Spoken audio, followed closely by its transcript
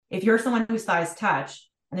if you're someone whose thighs touch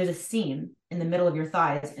and there's a seam in the middle of your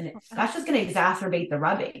thighs, and that's just going to exacerbate the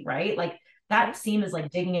rubbing, right? Like that seam is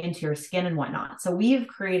like digging into your skin and whatnot. So we've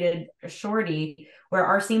created a shorty where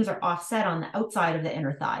our seams are offset on the outside of the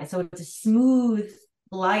inner thigh. So it's a smooth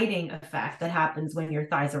gliding effect that happens when your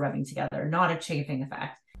thighs are rubbing together, not a chafing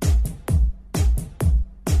effect.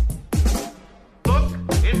 Look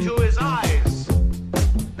into his eyes.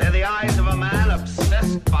 They're the eyes of a man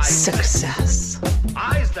obsessed by success.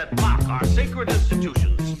 Eyes that mock our sacred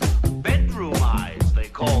institutions. Bedroom eyes, they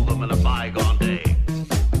call them in a bygone day.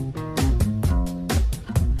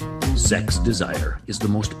 Sex desire is the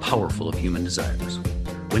most powerful of human desires.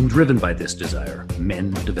 When driven by this desire,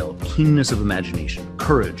 men develop keenness of imagination,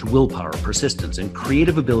 courage, willpower, persistence, and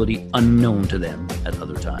creative ability unknown to them at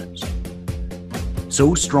other times.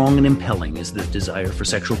 So strong and impelling is this desire for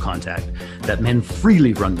sexual contact that men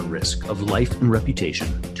freely run the risk of life and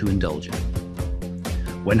reputation to indulge in.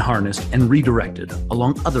 When harnessed and redirected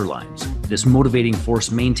along other lines, this motivating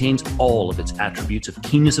force maintains all of its attributes of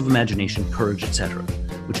keenness of imagination, courage, etc.,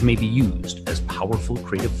 which may be used as powerful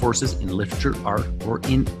creative forces in literature, art, or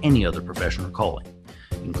in any other profession or calling,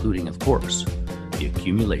 including, of course, the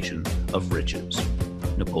accumulation of riches.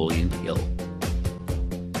 Napoleon Hill.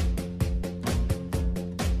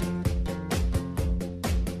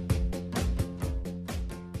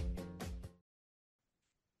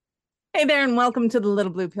 Hey there, and welcome to the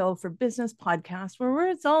Little Blue Pill for Business podcast, where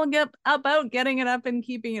it's all about getting it up and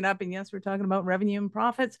keeping it up. And yes, we're talking about revenue and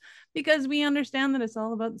profits because we understand that it's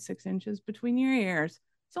all about the 6 inches between your ears.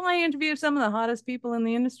 So I interview some of the hottest people in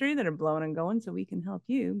the industry that are blowing and going so we can help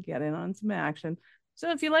you get in on some action.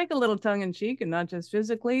 So if you like a little tongue in cheek and not just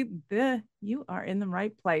physically, you are in the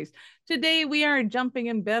right place. Today, we are jumping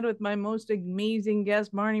in bed with my most amazing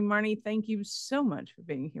guest, Marnie. Marnie, thank you so much for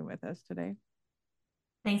being here with us today.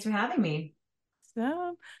 Thanks for having me.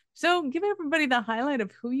 So give everybody the highlight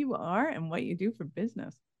of who you are and what you do for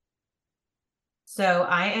business. So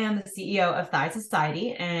I am the CEO of Thigh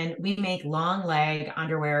Society, and we make long leg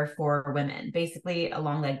underwear for women. Basically, a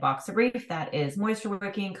long leg boxer brief that is moisture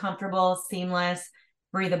wicking, comfortable, seamless,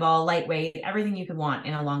 breathable, lightweight, everything you could want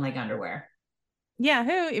in a long leg underwear. Yeah,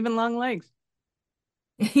 who? Even long legs.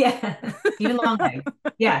 Yeah, even long legs.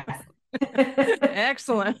 Yes.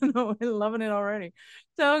 Excellent. We're loving it already.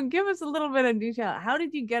 So give us a little bit of detail. How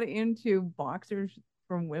did you get into boxers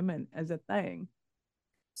for women as a thing?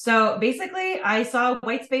 So basically, I saw a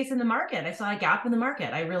white space in the market. I saw a gap in the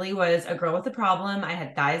market. I really was a girl with a problem. I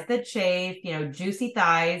had thighs that chafe, juicy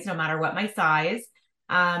thighs, no matter what my size.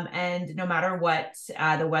 And no matter what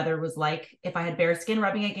the weather was like, if I had bare skin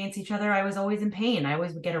rubbing against each other, I was always in pain. I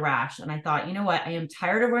always would get a rash. And I thought, you know what? I am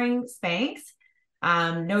tired of wearing Spanx.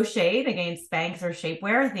 No shade against Spanx or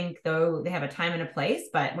shapewear. I think though they have a time and a place,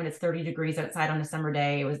 but when it's 30 degrees outside on a summer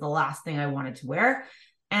day, it was the last thing I wanted to wear.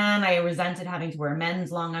 And I resented having to wear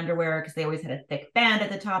men's long underwear because they always had a thick band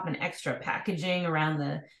at the top and extra packaging around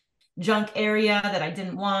the junk area that I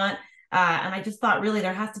didn't want. And I just thought really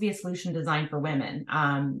there has to be a solution designed for women.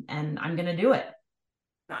 And I'm going to do it.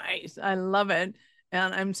 Nice. I love it.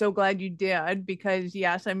 And I'm so glad you did because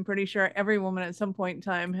yes, I'm pretty sure every woman at some point in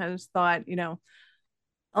time has thought,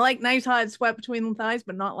 I like nice hot sweat between the thighs,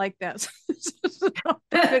 but not like this.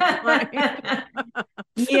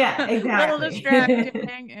 Yeah, exactly. A little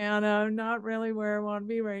distracting and not really where I want to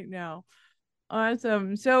be right now.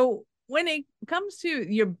 Awesome. So when it comes to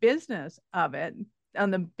your business of it,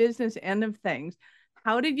 on the business end of things,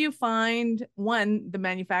 how did you find the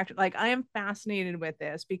manufacturer? Like I am fascinated with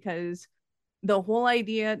this because the whole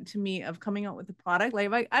idea to me of coming out with the product,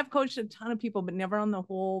 like I've coached a ton of people, but never on the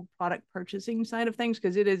whole product purchasing side of things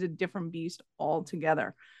because it is a different beast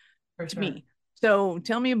altogether to me. So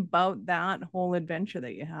tell me about that whole adventure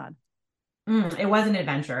that you had. It was an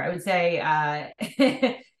adventure. I would say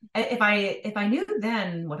if I knew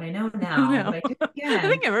then what I know now, would I do it again? I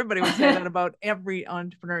think everybody would say that about every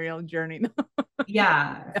entrepreneurial journey.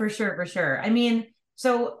 Yeah, for sure. I mean,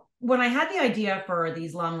 so when I had the idea for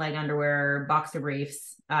these long leg underwear, boxer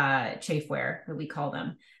briefs, chafewear that we call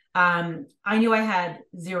them, I knew I had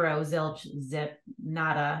zero, zilch, zip,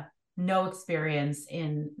 nada, no experience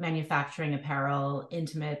in manufacturing apparel,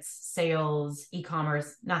 intimates, sales,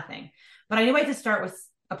 e-commerce, nothing. But I knew I had to start with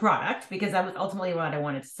a product because that was ultimately what I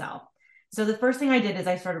wanted to sell. So the first thing I did is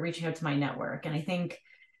I started reaching out to my network. And I think,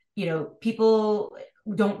 people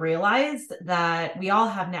don't realize that we all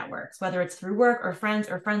have networks, whether it's through work or friends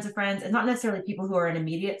of friends, and not necessarily people who are an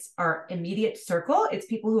immediate circle. It's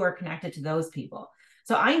people who are connected to those people.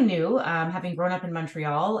 So I knew, having grown up in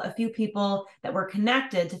Montreal, a few people that were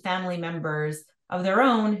connected to family members of their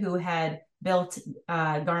own who had built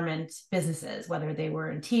garment businesses, whether they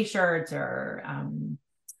were in t-shirts or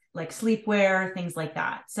like sleepwear, things like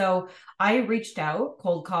that. So I reached out,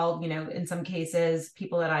 cold called, in some cases,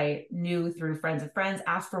 people that I knew through friends of friends,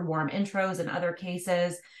 asked for warm intros in other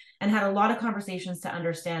cases, and had a lot of conversations to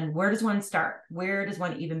understand, where does one start? Where does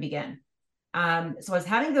one even begin? So I was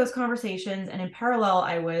having those conversations, and in parallel,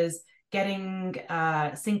 I was getting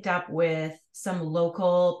synced up with some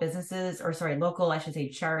local businesses, local, I should say,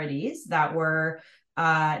 charities that were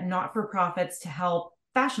not-for-profits to help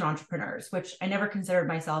fashion entrepreneurs, which I never considered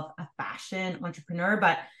myself a fashion entrepreneur,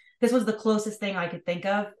 but this was the closest thing I could think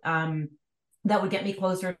of that would get me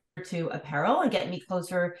closer to apparel and get me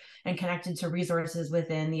closer and connected to resources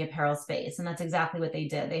within the apparel space. And that's exactly what they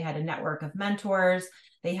did. They had a network of mentors.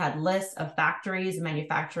 They had lists of factories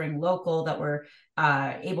manufacturing local that were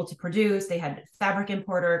able to produce. They had fabric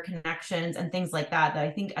importer connections and things like that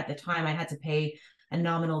I think at the time I had to pay a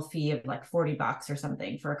nominal fee of like $40 or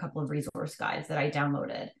something for a couple of resource guides that I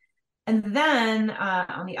downloaded. And then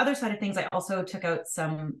on the other side of things, I also took out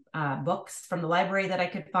some books from the library that I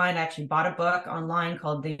could find. I actually bought a book online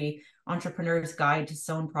called The Entrepreneur's Guide to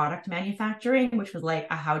Sewn Product Manufacturing, which was like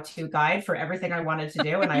a how-to guide for everything I wanted to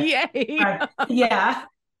do. And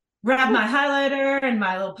grabbed my highlighter and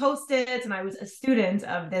my little Post-its, and I was a student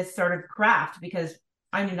of this sort of craft because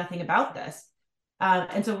I knew nothing about this.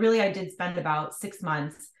 And so really I did spend about 6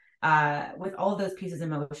 months with all of those pieces in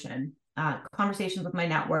motion, conversations with my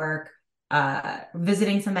network,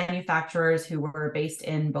 visiting some manufacturers who were based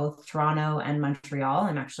in both Toronto and Montreal.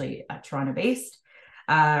 I'm actually Toronto based,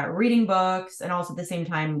 reading books, and also at the same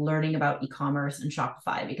time learning about e-commerce and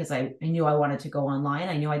Shopify, because I knew I wanted to go online.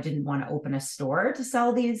 I knew I didn't want to open a store to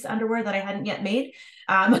sell these underwear that I hadn't yet made.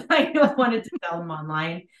 I knew I wanted to sell them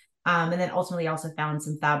online. And then ultimately also found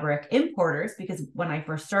some fabric importers, because when I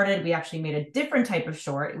first started, we actually made a different type of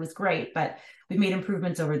short. It was great, but we've made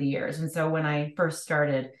improvements over the years. And so when I first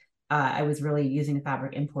started, I was really using a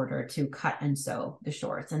fabric importer to cut and sew the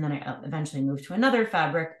shorts. And then I eventually moved to another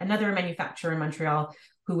manufacturer in Montreal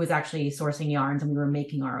who was actually sourcing yarns, and we were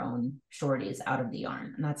making our own shorties out of the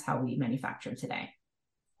yarn. And that's how we manufacture today.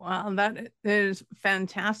 Wow, that is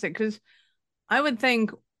fantastic. Because I would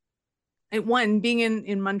think, one, being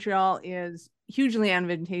in Montreal is hugely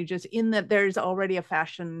advantageous in that there's already a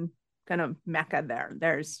fashion kind of mecca there.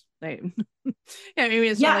 There's in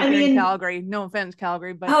Calgary. No offense,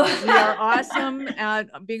 Calgary, but we are awesome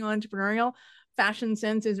at being entrepreneurial. Fashion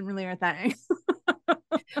sense isn't really our thing. I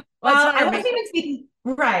wasn't even speaking.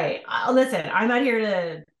 Right. Listen, I'm not here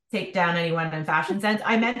to take down anyone in fashion sense.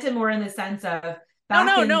 I meant it more in the sense of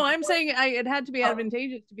no. I'm saying it had to be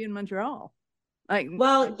advantageous to be in Montreal.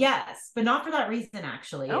 Well, yes, but not for that reason,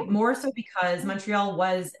 actually. More so because Montreal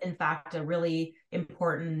was, in fact, a really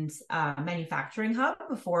important manufacturing hub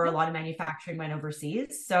before a lot of manufacturing went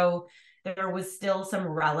overseas. So there was still some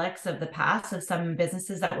relics of the past of some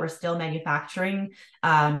businesses that were still manufacturing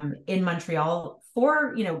in Montreal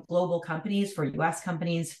for, global companies, for US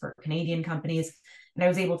companies, for Canadian companies. And I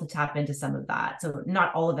was able to tap into some of that. So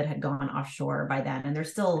not all of it had gone offshore by then. And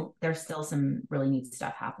there's still some really neat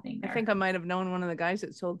stuff happening there. I think I might have known one of the guys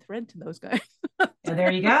that sold thread to those guys. Yeah, there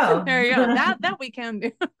you go. There you go. That we can do.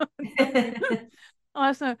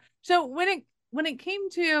 Awesome. So when it came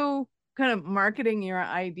to kind of marketing your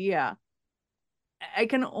idea, I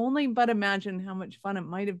can only but imagine how much fun it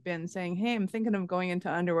might have been saying, "Hey, I'm thinking of going into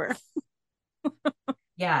underwear."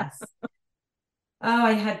 Yes. Oh,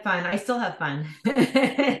 I had fun. I still have fun.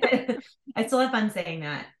 I still have fun saying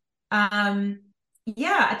that.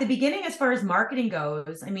 At the beginning, as far as marketing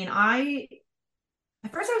goes, at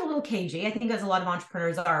first I was a little cagey. I think as a lot of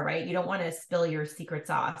entrepreneurs are, right? You don't want to spill your secret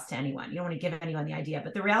sauce to anyone. You don't want to give anyone the idea.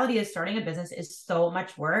 But the reality is, starting a business is so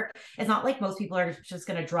much work. It's not like most people are just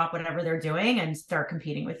going to drop whatever they're doing and start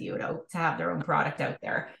competing with you to have their own product out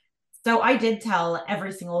there. So I did tell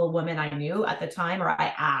every single woman I knew at the time, or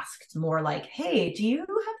I asked more like, "Hey, do you have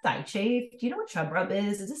thigh chafe? Do you know what chub rub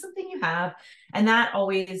is? Is this something you have?" And that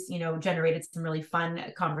always, generated some really fun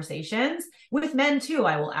conversations with men too,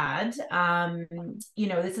 I will add.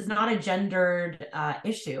 This is not a gendered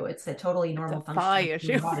issue. It's a totally normal function. Thigh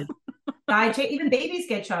issue. Thigh chafe, even babies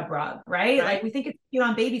get chub rub, right? Like we think it's cute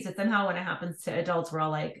on babies, but somehow when it happens to adults, we're all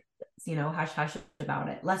like, hush hush about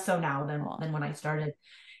it. Less so now than when I started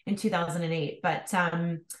in 2008. But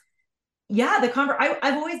I've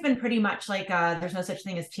always been pretty much like there's no such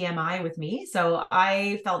thing as TMI with me. So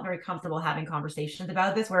I felt very comfortable having conversations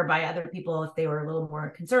about this, whereby other people, if they were a little more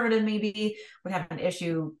conservative, maybe would have an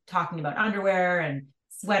issue talking about underwear and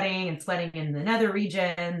sweating in the nether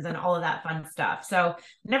regions and all of that fun stuff. So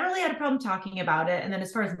never really had a problem talking about it. And then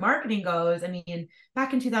as far as marketing goes, I mean,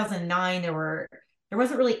 back in 2009, there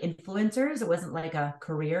wasn't really influencers. It wasn't like a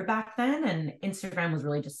career back then. And Instagram was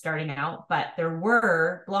really just starting out, but there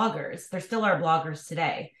were bloggers. There still are bloggers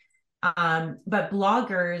today. But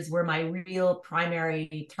bloggers were my real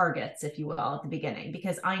primary targets, if you will, at the beginning,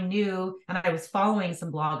 because I knew, and I was following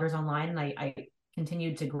some bloggers online, and I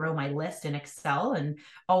continued to grow my list in Excel and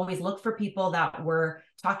always look for people that were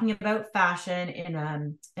talking about fashion in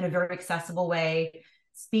a very accessible way,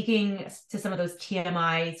 speaking to some of those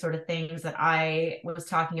TMI sort of things that I was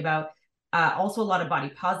talking about. Also a lot of body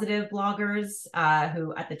positive bloggers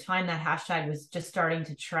who at the time that hashtag was just starting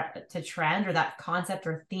to trend, or that concept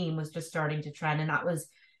or theme was just starting to trend. And that was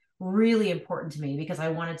really important to me because I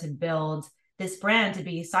wanted to build this brand to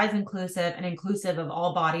be size inclusive and inclusive of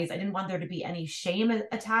all bodies. I didn't want there to be any shame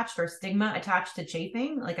attached or stigma attached to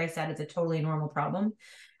chafing. Like I said, it's a totally normal problem.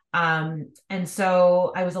 And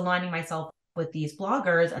so I was aligning myself with these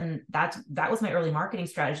bloggers, and that was my early marketing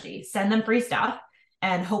strategy. Send them free stuff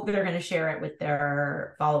and hope they're going to share it with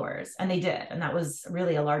their followers. And they did. And that was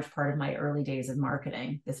really a large part of my early days of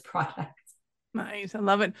marketing this product. Nice. I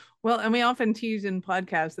love it. Well, and we often tease in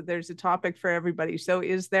podcasts that there's a topic for everybody. So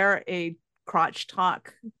is there a crotch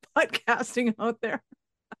talk podcasting out there?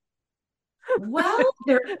 Well,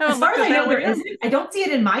 as far as I know, there isn't. I don't see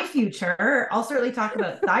it in my future. I'll certainly talk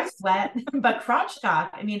about thigh sweat, but crotch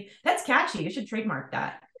talk, I mean, that's catchy. You should trademark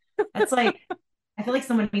that. That's like, I feel like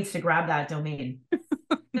someone needs to grab that domain.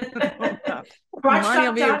 Marnie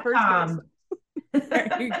will be your first.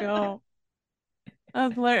 There you go.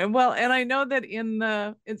 Well, and I know that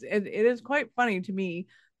it is quite funny to me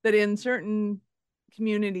that in certain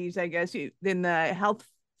communities, I guess, in the health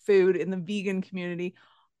food, in the vegan community,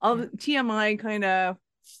 all the TMI kind of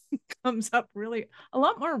comes up really a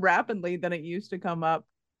lot more rapidly than it used to come up.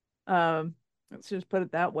 Let's just put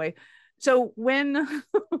it that way. So when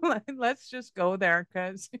let's just go there,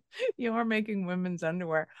 because you are making women's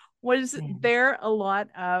underwear. Was there a lot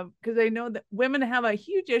of, because I know that women have a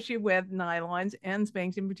huge issue with nylons and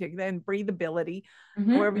Spanx in particular, and breathability,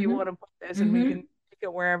 wherever you want to put this, and we can take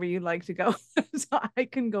it wherever you like to go. So I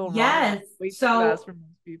can go wrong. So for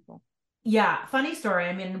most people. Yeah, funny story.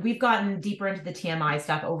 I mean, we've gotten deeper into the TMI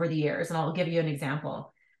stuff over the years, and I'll give you an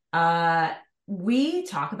example. We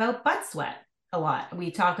talk about butt sweat a lot.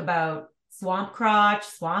 We talk about swamp crotch,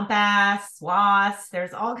 swamp ass, swass.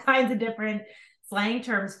 There's all kinds of different slang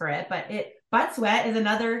terms for it, but butt sweat is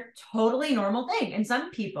another totally normal thing. And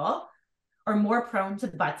some people are more prone to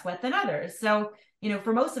butt sweat than others. So,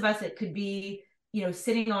 for most of us, it could be,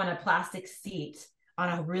 sitting on a plastic seat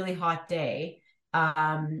on a really hot day.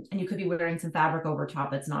 And you could be wearing some fabric over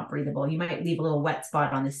top that's not breathable. You might leave a little wet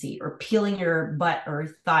spot on the seat, or peeling your butt or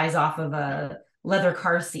thighs off of a leather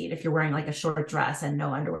car seat if you're wearing like a short dress and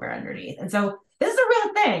no underwear underneath. And so this is a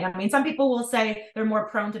real thing. I mean, some people will say they're more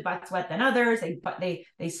prone to butt sweat than others.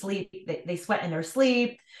 They sweat in their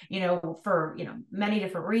sleep, for many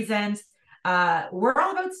different reasons. We're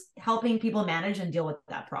all about helping people manage and deal with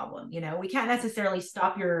that problem. We can't necessarily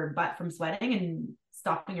stop your butt from sweating and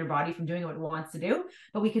stopping your body from doing what it wants to do,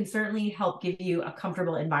 but we can certainly help give you a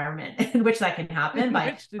comfortable environment in which that can happen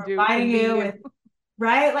by providing you with,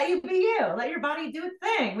 right? Let you be you, let your body do its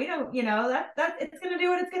thing. We don't, that it's going to do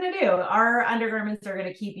what it's going to do. Our undergarments are going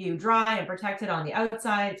to keep you dry and protected on the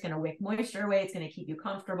outside. It's going to wick moisture away. It's going to keep you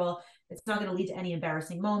comfortable. It's not going to lead to any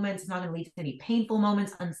embarrassing moments. It's not going to lead to any painful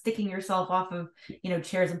moments, unsticking yourself off of,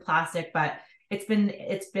 chairs and plastic. But it's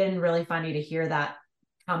been really funny to hear that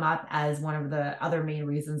come up as one of the other main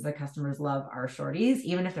reasons that customers love our shorties,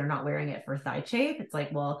 even if they're not wearing it for thigh chafe. It's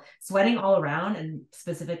like, well, sweating all around, and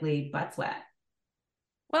specifically butt sweat.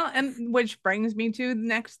 Well, and which brings me to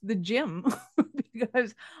the gym,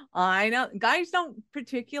 because I know guys don't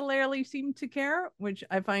particularly seem to care, which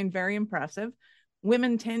I find very impressive.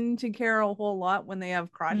 Women tend to care a whole lot when they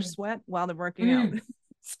have crotch sweat while they're working out.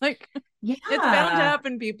 It's like, it's bound to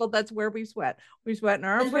happen, people. That's where we sweat. We sweat in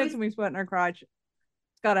our armpits and we sweat in our crotch.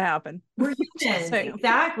 Got to happen. We're humans.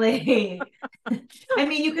 Exactly. I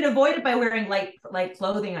mean, you could avoid it by wearing light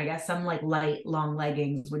clothing. I guess some light long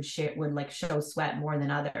leggings would show sweat more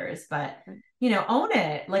than others, but own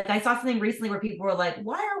it. Like, I saw something recently where people were like,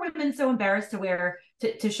 why are women so embarrassed to wear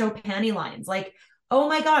to show panty lines? Like, oh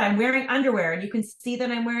my God, I'm wearing underwear and you can see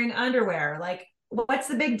that I'm wearing underwear. Like, what's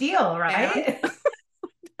the big deal, right?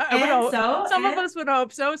 Yeah. Some of us would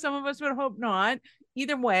hope so. Some of us would hope not.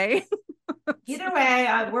 Either way.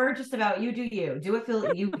 We're just about you do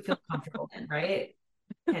what you feel comfortable in, right?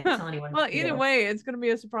 Can't tell anyone Well, what to either do. way, it's going to be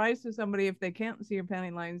a surprise to somebody if they can't see your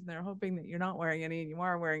panty lines and they're hoping that you're not wearing any and you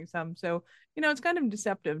are wearing some. So, it's kind of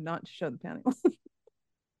deceptive not to show the panty lines,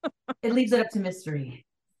 It leaves it up to mystery.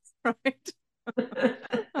 right?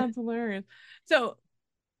 That's hilarious. So,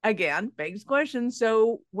 again, begs question.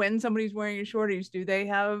 So, when somebody's wearing your shorties, do they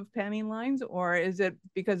have panty lines, or is it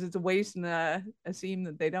because it's a waist and a seam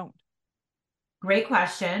that they don't? Great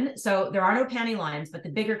question. So there are no panty lines, but the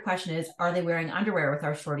bigger question is, are they wearing underwear with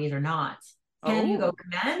our shorties or not? Can you go Oh,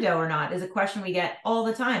 commando or not? Is a question we get all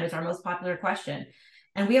the time. It's our most popular question.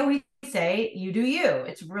 And we always say, you do you.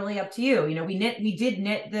 It's really up to you. We did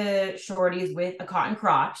knit the shorties with a cotton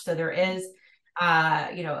crotch. So there is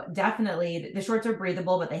definitely the shorts are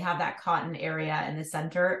breathable, but they have that cotton area in the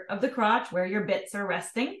center of the crotch where your bits are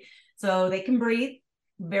resting. So they can breathe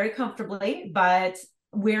very comfortably, but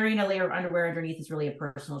wearing a layer of underwear underneath is really a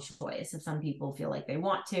personal choice. If some people feel like they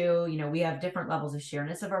want to, we have different levels of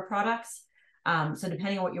sheerness of our products. So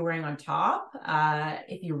depending on what you're wearing on top,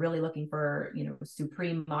 if you're really looking for,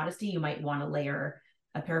 supreme modesty, you might want to layer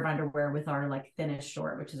a pair of underwear with our like thinnest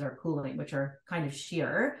short, which is our cooling, which are kind of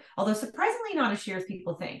sheer, although surprisingly not as sheer as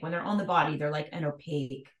people think. When they're on the body, they're like an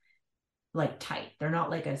opaque, like tight. They're not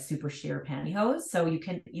like a super sheer pantyhose. So you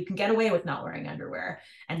can get away with not wearing underwear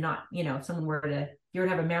and not, if someone were to, you were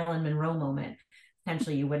to have a Marilyn Monroe moment,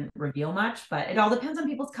 potentially you wouldn't reveal much, but it all depends on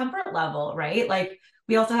people's comfort level, right? Like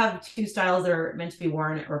we also have two styles that are meant to be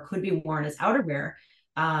worn or could be worn as outerwear.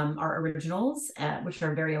 Our originals, which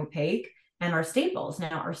are very opaque, and our staples.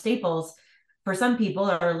 Now our staples for some people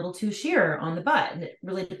are a little too sheer on the butt, and it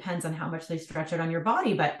really depends on how much they stretch out on your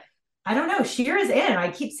body. But I don't know, sheer is in. I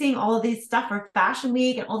keep seeing all of these stuff for fashion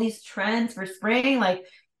week and all these trends for spring. Like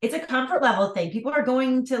it's a comfort level thing. People are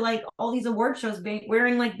going to like all these award shows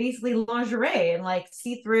wearing like basically lingerie and like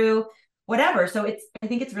see-through whatever. So I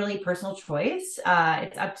think it's really personal choice.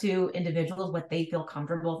 It's up to individuals what they feel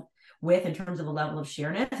comfortable with in terms of a level of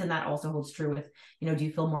sheerness. And that also holds true with, do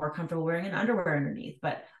you feel more comfortable wearing an underwear underneath?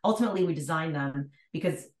 But ultimately we designed them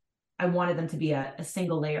because I wanted them to be a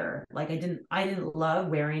single layer. Like I didn't love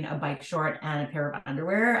wearing a bike short and a pair of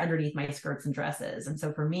underwear underneath my skirts and dresses. And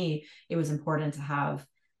so for me, it was important to have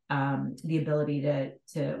the ability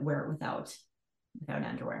to wear it without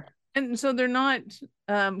underwear. And so they're not,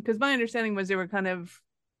 because my understanding was they were kind of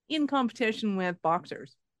in competition with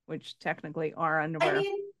boxers, which technically are underwear. I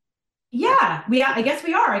mean, yeah, I guess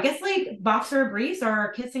we are. I guess like boxer briefs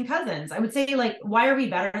are kissing cousins. I would say like, why are we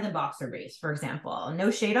better than boxer briefs, for example?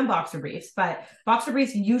 No shade on boxer briefs, but boxer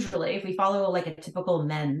briefs usually, if we follow like a typical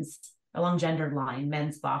along gendered line,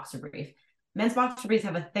 men's boxer briefs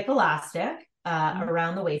have a thick elastic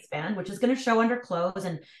around the waistband, which is going to show under clothes,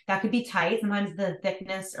 and that could be tight. Sometimes the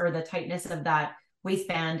thickness or the tightness of that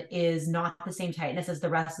waistband is not the same tightness as the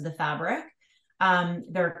rest of the fabric.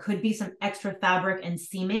 There could be some extra fabric and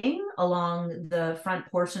seaming along the front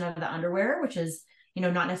portion of the underwear, which is,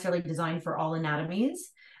 not necessarily designed for all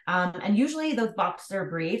anatomies. And usually those boxer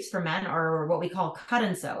briefs for men are what we call cut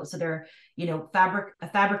and sew. So they're, a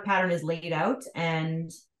fabric pattern is laid out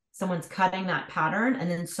and someone's cutting that pattern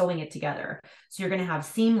and then sewing it together. So you're going to have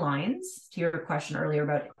seam lines, to your question earlier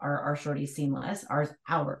about our shorties seamless,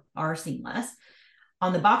 our seamless.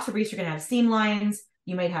 On the boxer briefs, you're going to have seam lines.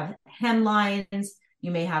 You might have hem lines. You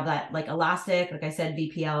may have that like elastic, like I said,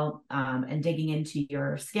 VPL, and digging into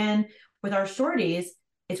your skin. With our shorties,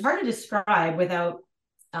 it's hard to describe without,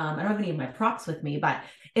 I don't have any of my props with me, but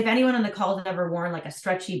if anyone on the call has ever worn like a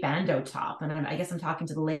stretchy bandeau top, and I guess I'm talking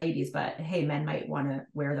to the ladies, but hey, men might want to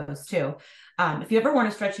wear those too. If you ever worn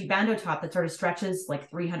a stretchy bandeau top that sort of stretches like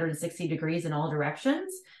 360 degrees in all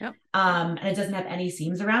directions, yep. And it doesn't have any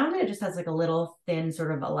seams around it, it just has like a little thin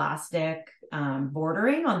sort of elastic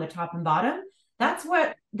bordering on the top and bottom. That's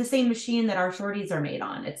what the same machine that our shorties are made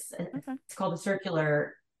on. It's called a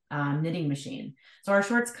circular knitting machine. So our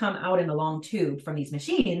shorts come out in a long tube from these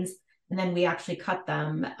machines, and then we actually cut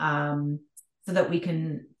them so that we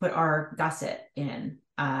can put our gusset in.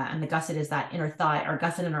 And the gusset is that inner thigh, our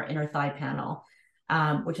gusset in our inner thigh panel,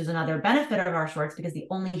 which is another benefit of our shorts because the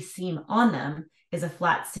only seam on them is a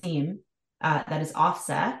flat seam that is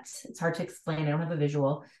offset. It's hard to explain. I don't have a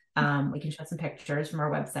visual. We can show some pictures from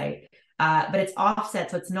our website. But it's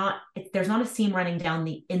offset, so there's not a seam running down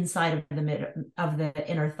the inside of the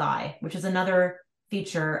inner thigh, which is another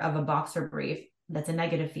feature of a boxer brief. That's a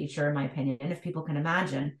negative feature, in my opinion. If people can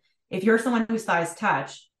imagine, if you're someone whose thighs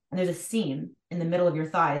touch and there's a seam in the middle of your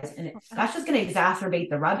thighs, and that's just going to exacerbate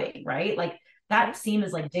the rubbing, right? Like that seam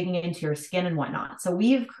is like digging into your skin and whatnot. So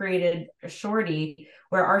we've created a shorty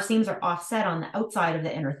where our seams are offset on the outside of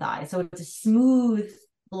the inner thigh, so it's a smooth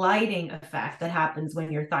gliding effect that happens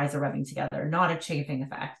when your thighs are rubbing together, not a chafing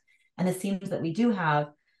effect. And the seams that we do have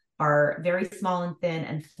are very small and thin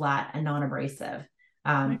and flat and non-abrasive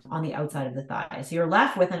on the outside of the thigh. So you're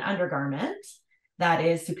left with an undergarment that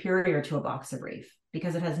is superior to a boxer brief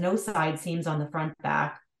because it has no side seams on the front,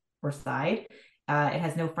 back, or side. It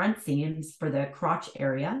has no front seams for the crotch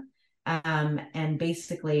area. And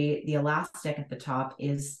basically the elastic at the top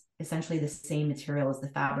is essentially the same material as the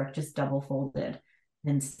fabric, just double folded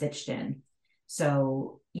and stitched in.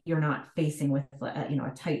 So you're not facing with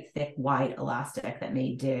a tight, thick, wide elastic that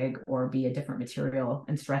may dig or be a different material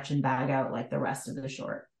and stretch and bag out like the rest of the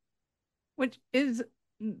short. Which is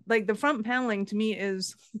like the front paneling to me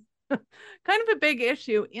is kind of a big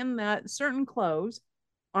issue in that certain clothes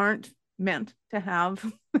aren't meant to have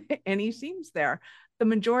any seams there. The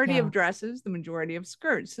majority of dresses, the majority of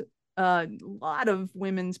skirts, a lot of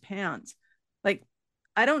women's pants. Like,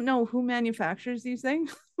 I don't know who manufactures these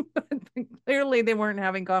things. Clearly, they weren't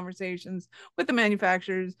having conversations with the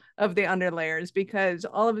manufacturers of the underlayers, because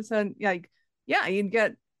all of a sudden, like, yeah, you'd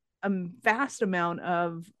get a vast amount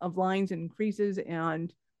of lines and creases.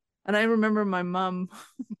 And I remember my mom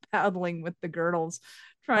paddling with the girdles,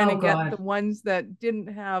 trying to get the ones that didn't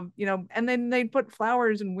have, and then they'd put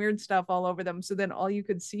flowers and weird stuff all over them. So then all you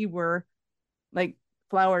could see were like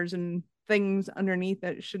flowers and things underneath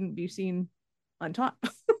that shouldn't be seen on top.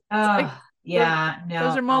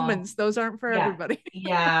 Those are moments. Those aren't for everybody.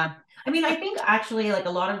 Yeah. I mean, I think actually like a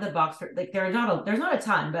lot of the boxer, like there's not a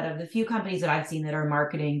ton, but of the few companies that I've seen that are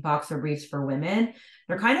marketing boxer briefs for women,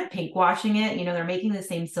 they're kind of pink washing it. They're making the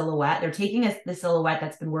same silhouette. They're taking the silhouette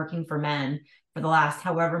that's been working for men for the last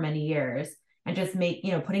however many years and just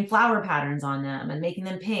putting flower patterns on them and making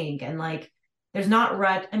them pink. And like, there's not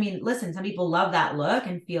listen, some people love that look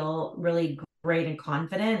and feel really great and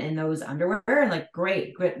confident in those underwear, and like,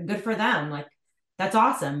 great, good for them. Like, that's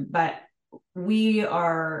awesome. But we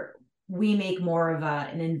make more of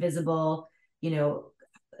an invisible,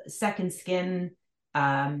 second skin,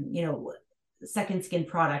 second skin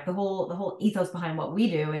product. The whole ethos behind what we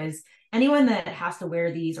do is anyone that has to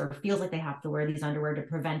wear these or feels like they have to wear these underwear to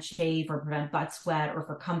prevent chafe or prevent butt sweat or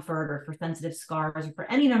for comfort or for sensitive scars or for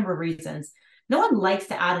any number of reasons, no one likes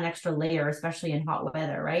to add an extra layer, especially in hot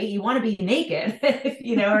weather, right? You want to be naked,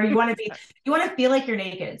 or you want to feel like you're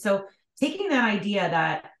naked. So taking that idea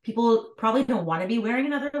that people probably don't want to be wearing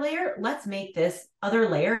another layer, let's make this other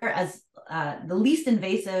layer as the least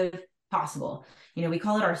invasive possible. We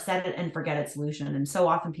call it our set it and forget it solution. And so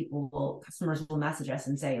often customers will message us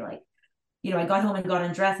and say like, I got home and got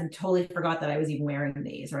undressed and totally forgot that I was even wearing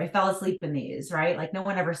these, or I fell asleep in these, right? Like, no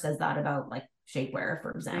one ever says that about like shapewear,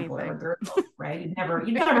 for example, or a girdle, right? You'd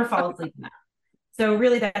never fall asleep in that. So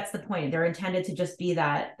really that's the point. They're intended to just be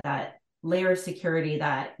that layer of security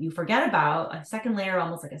that you forget about, a second layer,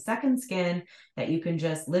 almost like a second skin, that you can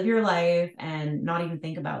just live your life and not even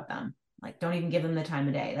think about them. Like, don't even give them the time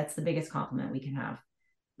of day. That's the biggest compliment we can have.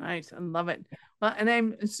 Nice. I love it. Well, and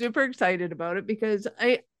I'm super excited about it because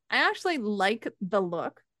I actually like the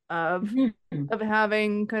look of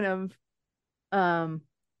having kind of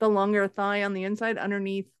the longer thigh on the inside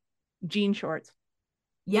underneath jean shorts.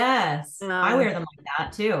 Yes, I wear them like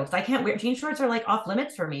that too. Because I can't wear jean shorts, are like off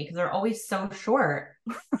limits for me because they're always so short.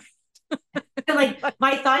 Like,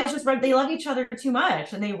 my thighs just rub, they love each other too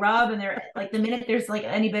much and they rub, and they're like, the minute there's like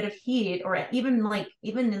any bit of heat, or even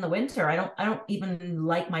in the winter, I don't even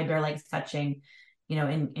like my bare legs touching,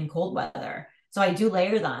 in cold weather. So I do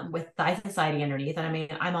layer them with Thigh Society underneath. And I mean,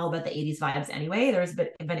 I'm all about the 80s vibes anyway. There's a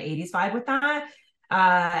bit of an 80s vibe with that.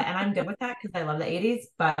 And I'm good with that because I love the 80s.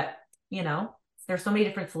 But, there's so many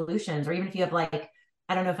different solutions. Or even if you have like,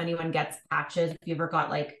 I don't know if anyone gets patches, if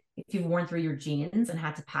you've worn through your jeans and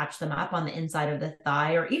had to patch them up on the inside of the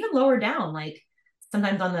thigh, or even lower down, like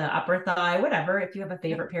sometimes on the upper thigh, whatever. If you have a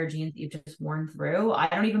favorite pair of jeans that you've just worn through, I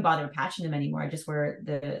don't even bother patching them anymore. I just wear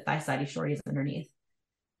the Thigh Society shorties underneath.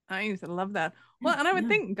 Nice. I love that. Well, and I would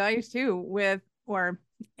think guys too, or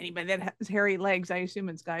anybody that has hairy legs, I assume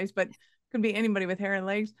it's guys, but could be anybody with hairy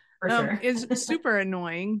legs, for sure. is super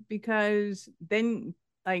annoying, because then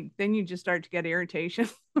you just start to get irritation.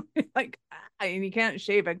 Like, and you can't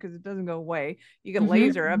shave it because it doesn't go away. You can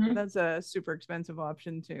laser it, but that's a super expensive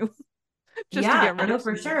option too. Just to get rid of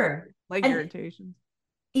for sure leg irritations.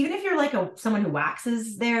 Even if you're like someone who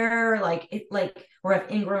waxes their or have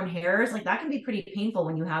ingrown hairs, like that can be pretty painful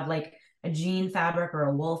when you have like a jean fabric or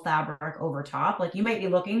a wool fabric over top. Like, you might be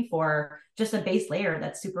looking for just a base layer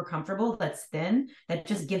that's super comfortable, that's thin, that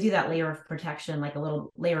just gives you that layer of protection, like a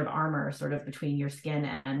little layer of armor sort of between your skin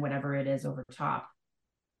and whatever it is over top.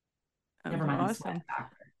 Never mind. Awesome.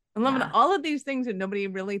 I'm loving Yeah. all of these things that nobody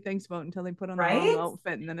really thinks about until they put on the wrong Right?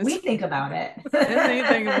 outfit, and then We it's think about it. and then you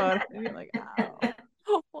think about it, and you're like,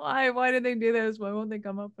 oh, why did they do this? Why won't they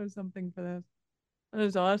come up with something for this? That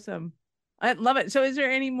is awesome. I love it. So, is there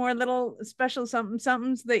any more little special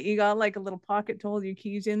somethings that you got, like a little pocket to hold your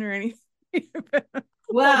keys in, or anything holding out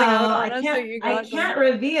Well, on us that you I got going? can't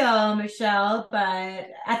reveal, Michelle, but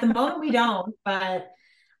at the moment we don't. But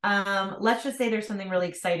let's just say there's something really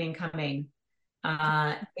exciting coming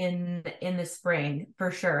in the spring for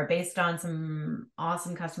sure, based on some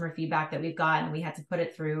awesome customer feedback that we've gotten. We had to put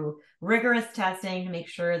it through rigorous testing to make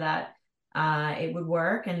sure that it would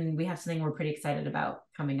work, and we have something we're pretty excited about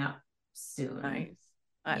coming up soon. Nice.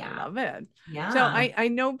 I Yeah. love it. So Yeah. I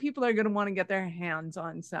know people are going to want to get their hands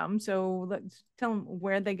on some. So let's tell them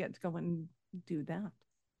where they get to go and do that.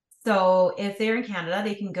 So if they're in Canada,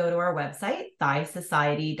 they can go to our website,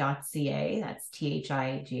 thighsociety.ca. That's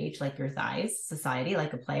THIGH, like your thighs, society,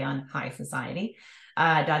 like a play on high society,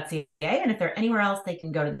 .ca. And if they're anywhere else, they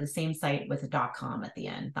can go to the same site with a .com at the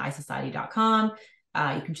end, thighsociety.com.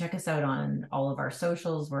 You can check us out on all of our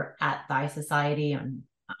socials. We're at Thigh Society on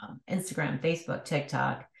Instagram, Facebook,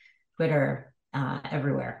 TikTok, Twitter,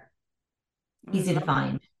 everywhere. Easy to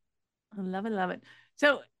find. I love it, love it.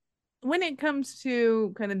 So when it comes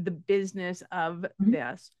to kind of the business of Mhm.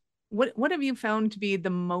 this, what have you found to be the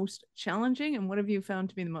most challenging, and what have you found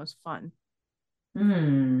to be the most fun?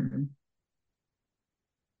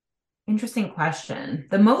 Interesting question.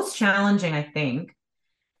 The most challenging, I think,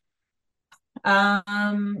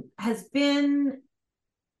 has been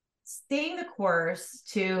staying the course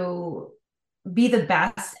to be the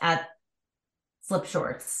best at slip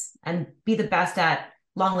shorts and be the best at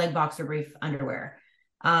long leg boxer brief underwear.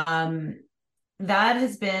 That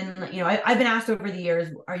has been, I've been asked over the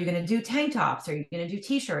years, are you going to do tank tops? Are you going to do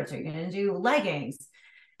t-shirts? Are you going to do leggings?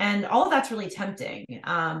 And all of that's really tempting.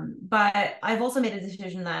 But I've also made a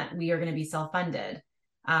decision that we are going to be self-funded.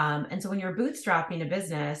 And so when you're bootstrapping a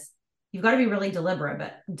business, you've got to be really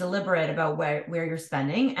deliberate about where you're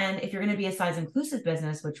spending. And if you're going to be a size inclusive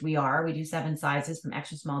business, which we are, we do 7 sizes from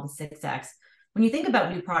extra small to 6X. When you think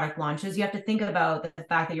about new product launches, you have to think about the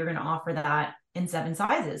fact that you're going to offer that in 7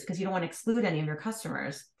 sizes because you don't want to exclude any of your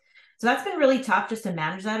customers. So that's been really tough just to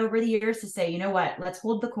manage that over the years, to say, you know what, let's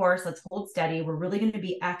hold the course, let's hold steady. We're really going to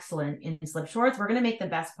be excellent in slip shorts. We're going to make the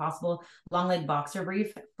best possible long leg boxer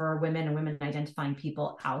brief for women and women identifying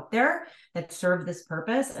people out there that serve this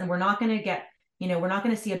purpose. And we're not going to get, we're not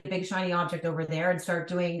going to see a big shiny object over there and start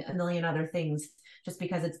doing a million other things just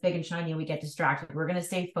because it's big and shiny and we get distracted. We're going to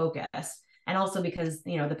stay focused. And also because,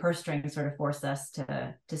 the purse strings sort of forced us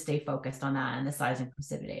to stay focused on that and the size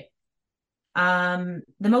inclusivity. The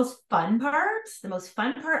most fun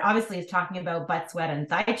part obviously is talking about butt sweat and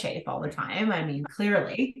thigh chafe all the time. I mean,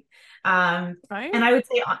 clearly. Right. And I would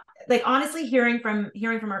say, like, honestly, hearing from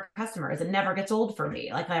our customers, it never gets old for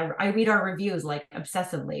me. Like I read our reviews like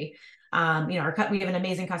obsessively. We have an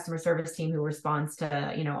amazing customer service team who responds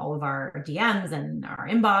to, all of our DMs and our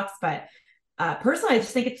inbox, but personally, I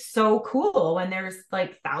just think it's so cool when there's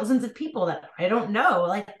like thousands of people that I don't know,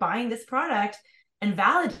 like buying this product and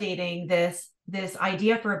validating this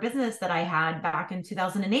idea for a business that I had back in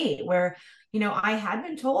 2008, where, I had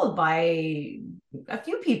been told by a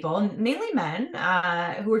few people, mainly men,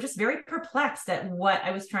 who were just very perplexed at what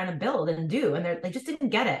I was trying to build and do. And they just didn't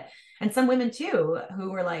get it. And some women too,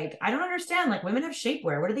 who were like, I don't understand, like women have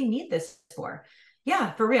shapewear. What do they need this for?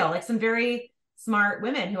 Yeah, for real. Like some very smart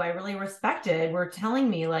women who I really respected were telling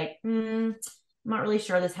me like, I'm not really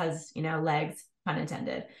sure this has, legs, pun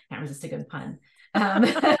intended. Can't resist a good pun.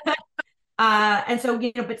 And so,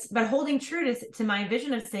 but holding true to my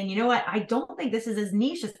vision of saying, you know what, I don't think this is as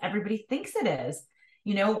niche as everybody thinks it is.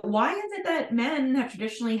 Why is it that men have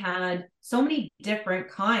traditionally had so many different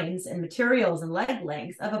kinds and materials and leg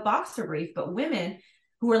lengths of a boxer brief, but women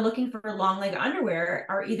who are looking for long leg underwear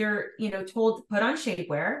are either, told to put on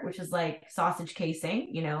shapewear, which is like sausage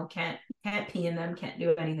casing, can't pee in them, can't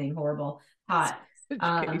do anything horrible, hot,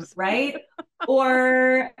 right?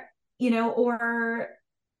 Or, or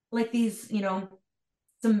like these,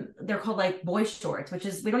 they're called like boy shorts, which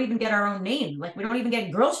is, we don't even get our own name. Like we don't even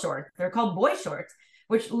get girl shorts. They're called boy shorts,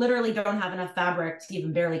 which literally don't have enough fabric to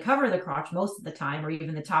even barely cover the crotch most of the time, or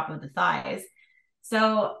even the top of the thighs.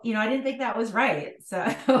 So, I didn't think that was right. So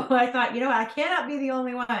I thought, I cannot be the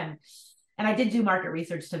only one. And I did do market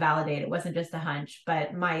research to validate. It wasn't just a hunch,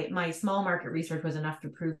 but my small market research was enough to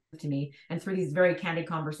prove to me. And through these very candid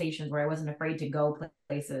conversations where I wasn't afraid to go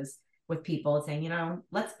places with people saying,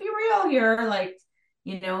 let's be real here. Like,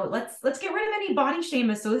 let's get rid of any body shame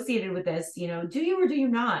associated with this. Do you or do you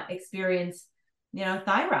not experience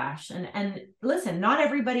thigh rash. And listen, not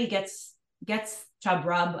everybody gets chub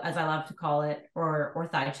rub, as I love to call it, or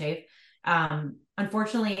thigh chafe.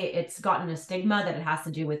 Unfortunately, it's gotten a stigma that it has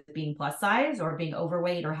to do with being plus size or being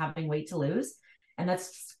overweight or having weight to lose. And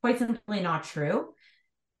that's quite simply not true.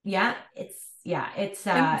 It's it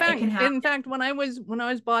can happen. In fact, when I was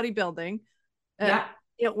bodybuilding, Yeah.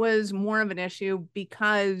 it was more of an issue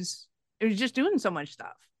because it was just doing so much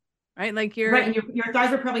stuff, right? Like right, and your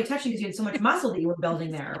thighs were probably touching because you had so much muscle that you were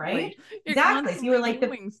building there, right? Exactly. So you were like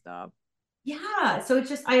doing stuff. Yeah. So it's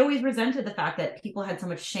just, I always resented the fact that people had so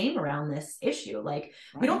much shame around this issue. Like,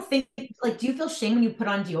 we don't think, like, do you feel shame when you put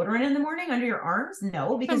on deodorant in the morning under your arms?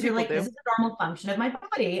 No, because you're like, this is a normal function of my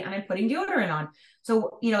body and I'm putting deodorant on.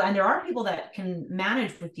 So, and there are people that can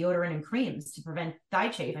manage with deodorant and creams to prevent thigh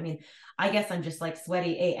chafe. I mean, I guess I'm just like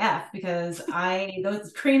sweaty AF because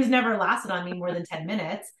those creams never lasted on me more than 10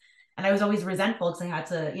 minutes. And I was always resentful because I had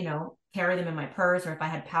to, carry them in my purse, or if I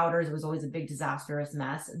had powders, it was always a big disastrous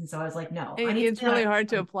mess. And so I was like, no, it's really hard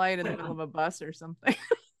to apply it in the middle of a bus or something.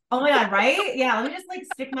 Oh my God, right? Yeah, let me just like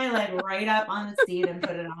stick my leg right up on the seat and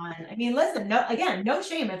put it on. I mean, listen, no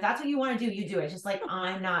shame. If that's what you want to do, you do it. Just like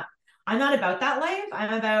I'm not about that life.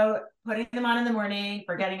 I'm about putting them on in the morning,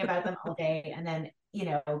 forgetting about them all day, and then,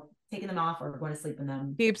 taking them off or going to sleep in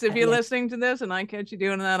them. Peeps, if you're listening to this and I catch you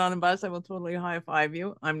doing that on a bus, I will totally high five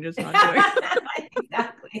you. I'm just not doing it.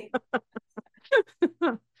 Exactly.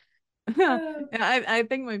 I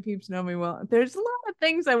think my peeps know me well. There's a lot of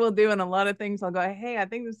things I will do and a lot of things I'll go, hey, I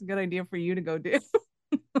think this is a good idea for you to go do.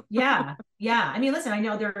 Yeah. I mean, listen, I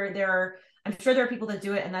know I'm sure there are people that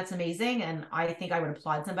do it and that's amazing. And I think I would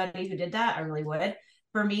applaud somebody who did that. I really would.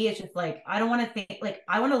 For me, it's just like, I don't want to think, like,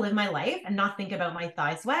 I want to live my life and not think about my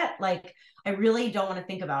thigh sweat. Like, I really don't want to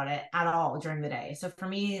think about it at all during the day. So for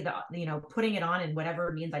me, putting it on and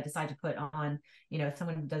whatever means I decide to put on, if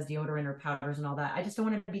someone does deodorant or powders and all that, I just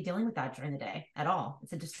don't want to be dealing with that during the day at all.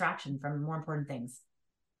 It's a distraction from more important things.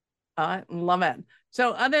 I love it.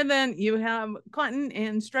 So other than you have cotton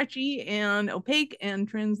and stretchy and opaque and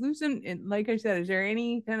translucent, and like I said, is there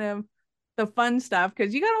any kind of the fun stuff?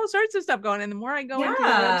 Because you got all sorts of stuff going, and the more I go into your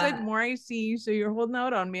website, the more I see. So you're holding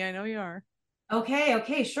out on me. I know you are.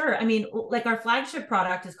 Okay, sure. I mean, like, our flagship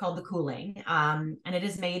product is called the Cooling, and it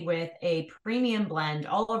is made with a premium blend.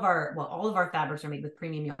 All of our fabrics are made with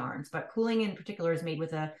premium yarns, but Cooling in particular is made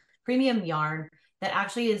with a premium yarn that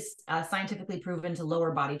actually is scientifically proven to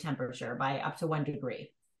lower body temperature by up to 1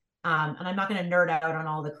 degree. And I'm not going to nerd out on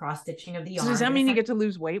all the cross stitching of the yarn. So does that mean you get to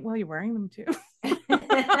lose weight while you're wearing them too?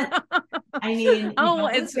 I mean,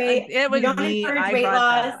 it was me. I weight brought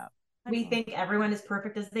loss. that up. We think everyone is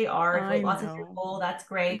perfect as they are. If weight loss is your goal, that's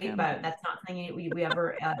great, but that's not something we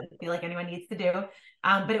ever feel like anyone needs to do.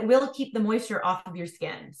 But it will keep the moisture off of your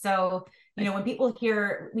skin. So, when people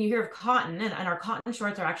hear of cotton, and our cotton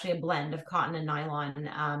shorts are actually a blend of cotton and nylon,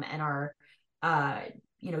 and are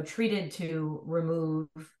treated to remove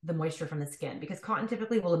the moisture from the skin, because cotton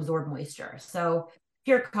typically will absorb moisture. So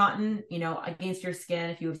pure cotton, against your skin,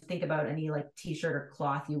 if you think about any like t-shirt or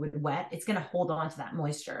cloth you would wet, it's going to hold on to that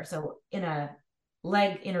moisture. So in a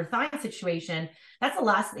inner thigh situation, that's the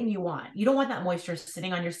last thing you want. You don't want that moisture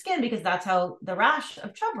sitting on your skin, because that's how the rash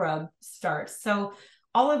of chub rub starts. So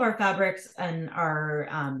all of our fabrics and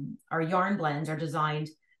our yarn blends are designed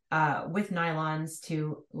with nylons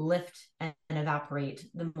to lift and evaporate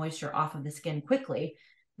the moisture off of the skin quickly,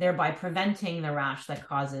 thereby preventing the rash that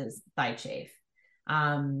causes thigh chafe.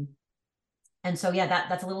 And so,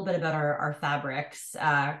 that's a little bit about our fabrics.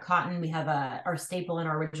 Cotton, we have our staple and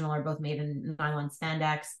our original are both made in nylon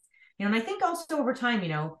spandex. And I think also over time,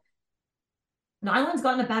 nylon's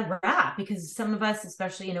gotten a bad rap because some of us,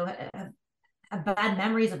 especially, have bad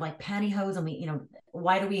memories of like pantyhose, and we,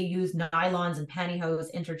 why do we use nylons and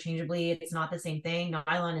pantyhose interchangeably? It's not the same thing.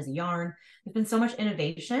 Nylon is a yarn. There's been so much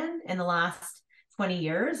innovation in the last 20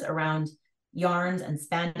 years around yarns and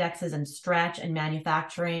spandexes and stretch and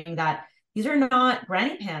manufacturing, that these are not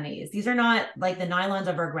granny panties. These are not like the nylons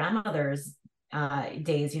of our grandmothers'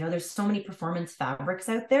 days. There's so many performance fabrics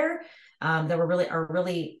out there that are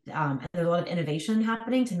really and there's a lot of innovation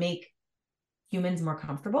happening to make humans more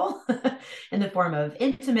comfortable in the form of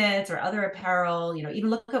intimates or other apparel. Even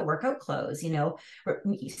look at workout clothes. You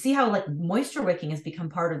see how like moisture wicking has become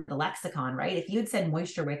part of the lexicon, right? If you had said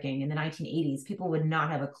moisture wicking in the 1980s, people would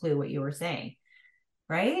not have a clue what you were saying,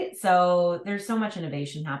 right? So there's so much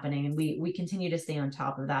innovation happening, and we continue to stay on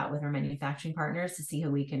top of that with our manufacturing partners to see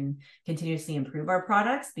how we can continuously improve our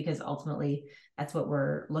products, because ultimately that's what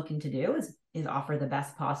we're looking to do is offer the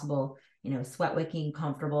best possible sweat wicking,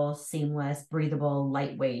 comfortable, seamless, breathable,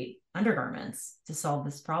 lightweight undergarments to solve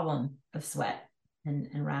this problem of sweat and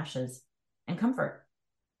rashes. and comfort.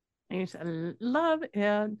 I love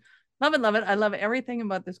it. Love it, love it. I love everything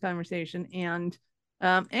about this conversation, and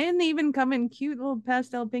even come in cute little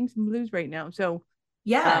pastel pinks and blues right now. So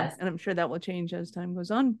Yes. and I'm sure that will change as time goes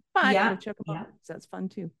on, but Yeah. go check them out. That's fun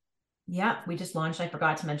too. Yeah. We just launched, I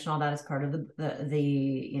forgot to mention all that as part of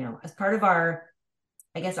as part of our,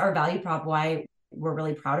 I guess, our value prop, why we're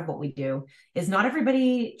really proud of what we do is not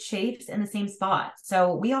everybody chafes in the same spot.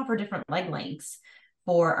 So we offer different leg lengths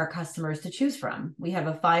for our customers to choose from. We have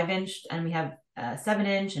a 5-inch and we have a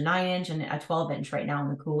 7-inch, a 9-inch, and a 12-inch right now in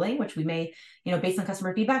the cooling, which we may, based on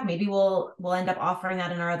customer feedback, maybe we'll end up offering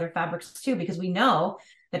that in our other fabrics too, because we know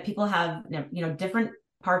that people have, different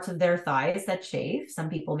parts of their thighs that chafe. Some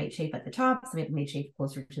people may chafe at the top, some people may chafe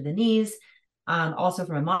closer to the knees. Also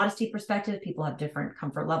from a modesty perspective, people have different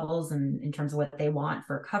comfort levels in terms of what they want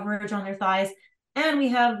for coverage on their thighs. And we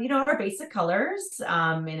have, our basic colors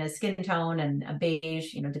in a skin tone and a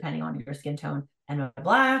beige, depending on your skin tone, and a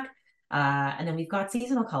black. And then we've got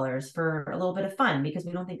seasonal colors for a little bit of fun, because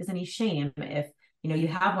we don't think there's any shame if, you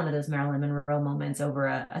have one of those Marilyn Monroe moments over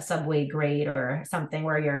a subway grate or something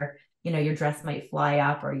where your dress might fly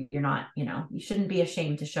up, or you're not, you shouldn't be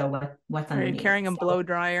ashamed to show what's underneath. You're carrying a blow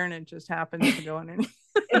dryer and it just happens to go underneath.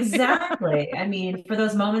 Exactly. I mean, for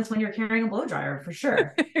those moments when you're carrying a blow dryer, for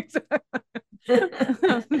sure.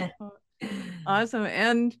 Awesome.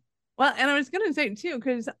 And I was going to say too,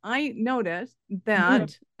 because I noticed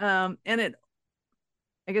that, and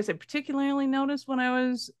I guess I particularly noticed when I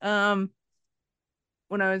was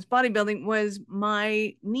bodybuilding, was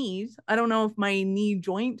my knees. I don't know if my knee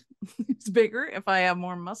joint is bigger, if I have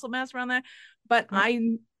more muscle mass around there, but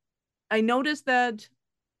I noticed that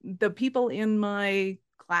the people in my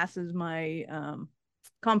classes, my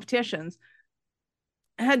competitions,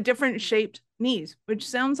 had different shaped knees, which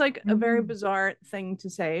sounds like a very bizarre thing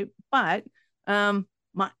to say, but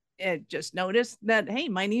it just noticed that, hey,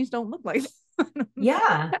 my knees don't look like that.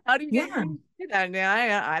 Yeah. How do you get that?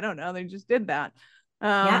 I don't know. They just did that.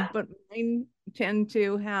 But mine tend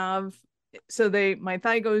to have, so my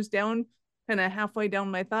thigh goes down kind of halfway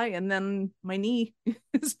down my thigh, and then my knee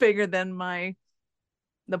is bigger than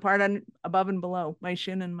the part above and below my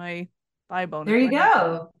shin and my thigh bone. There you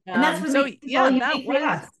go. And that's what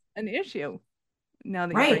that was an issue. Now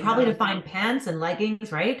that probably to find pants and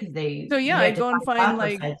leggings, right? Because I go and find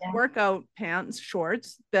like workout pants,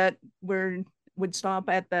 shorts that would stop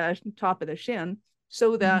at the top of the shin,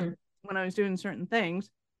 so that when I was doing certain things,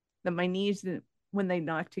 that my knees, when they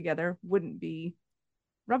knock together, wouldn't be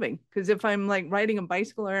rubbing. Because if I'm like riding a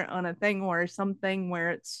bicycle or on a thing or something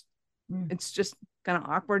where it's just kind of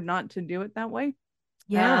awkward not to do it that way,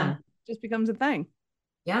 it just becomes a thing.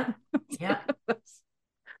 Yeah.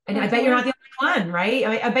 And I bet you're not the only one,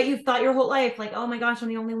 right? I bet you've thought your whole life, like, oh my gosh, I'm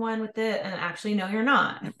the only one with it. And actually, no, you're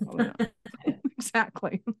not.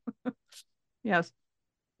 Exactly. Yes.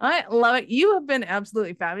 I love it. You have been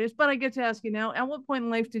absolutely fabulous, but I get to ask you now, at what point in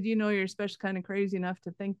life did you know you're special kind of crazy enough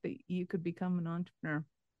to think that you could become an entrepreneur?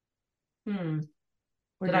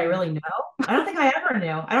 Did I really know? I don't think I ever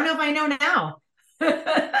knew. I don't know if I know now.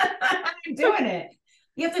 I'm doing it.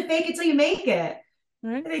 You have to fake it till you make it.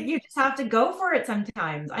 Right. I think you just have to go for it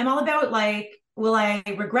sometimes. I'm all about like, will I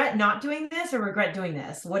regret not doing this or regret doing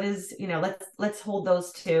this? What is, let's hold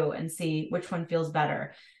those two and see which one feels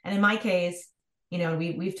better. And in my case,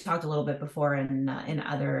 we've talked a little bit before in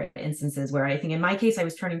other instances where I think in my case, I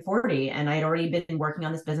was turning 40 and I'd already been working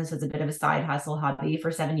on this business as a bit of a side hustle hobby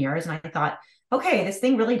for 7 years. And I thought, okay, this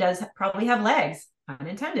thing really does probably have legs,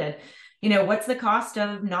 unintended. What's the cost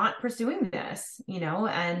of not pursuing this,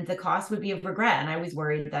 and the cost would be of regret. And I was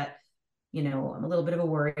worried that, I'm a little bit of a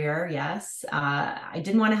worrier. Yes. I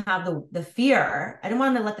didn't want to have the fear. I didn't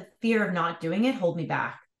want to let the fear of not doing it hold me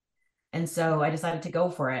back. And so I decided to go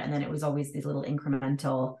for it. And then it was always these little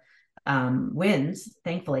incremental wins,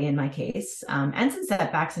 thankfully, in my case, and some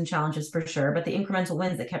setbacks and challenges for sure, but the incremental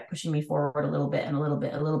wins that kept pushing me forward a little bit and a little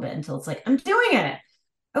bit until it's like, I'm doing it.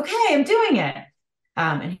 Okay, I'm doing it.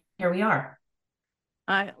 And here we are.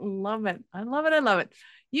 I love it. I love it. I love it.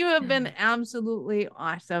 You have been absolutely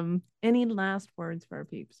awesome. Any last words for our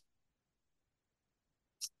peeps?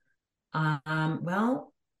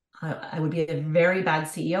 Well, I would be a very bad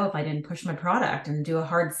CEO if I didn't push my product and do a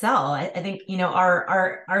hard sell. I think,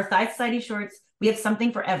 our Thigh Society shorts, we have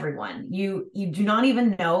something for everyone. You do not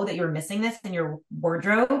even know that you're missing this in your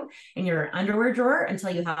wardrobe, in your underwear drawer,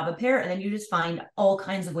 until you have a pair, and then you just find all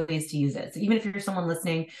kinds of ways to use it. So even if you're someone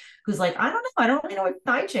listening who's like, I don't know, I don't really know what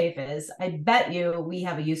thigh chafe is, I bet you we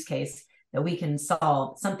have a use case that we can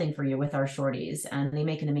solve something for you with our shorties. And they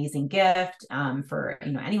make an amazing gift for,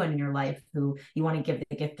 anyone in your life who you want to give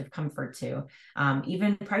the gift of comfort to,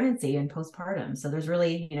 even pregnancy and postpartum. So there's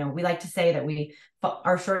really, we like to say that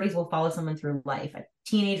our shorties will follow someone through life.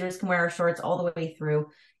 Teenagers can wear our shorts all the way through,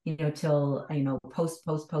 till,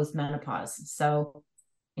 post menopause. So,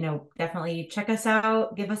 definitely check us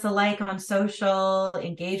out, give us a like on social,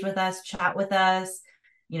 engage with us, chat with us,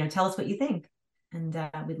 tell us what you think. And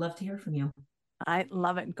we'd love to hear from you. I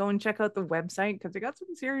love it. Go and check out the website because they got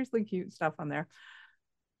some seriously cute stuff on there.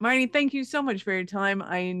 Marnie, thank you so much for your time.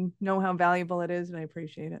 I know how valuable it is and I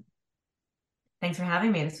appreciate it. Thanks for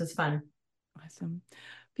having me. This was fun. Awesome.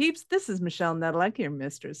 Peeps, this is Michelle Nedelec, your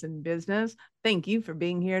mistress in business. Thank you for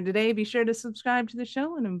being here today. Be sure to subscribe to the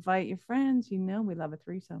show and invite your friends. We love a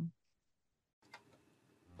threesome.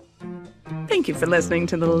 Thank you for listening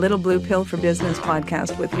to the Little Blue Pill for Business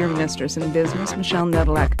podcast with your mistress in business, Michelle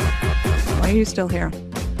Nedelec. Why are you still here?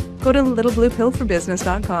 Go to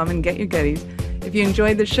littlebluepillforbusiness.com and get your goodies. If you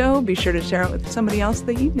enjoyed the show, be sure to share it with somebody else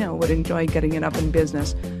that you know would enjoy getting it up in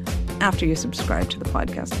business after you subscribe to the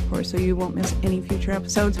podcast, of course, so you won't miss any future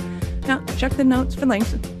episodes. Now, check the notes for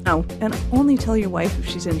links. Oh, and only tell your wife if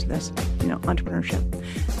she's into this,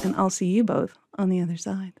 entrepreneurship. And I'll see you both on the other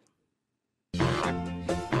side.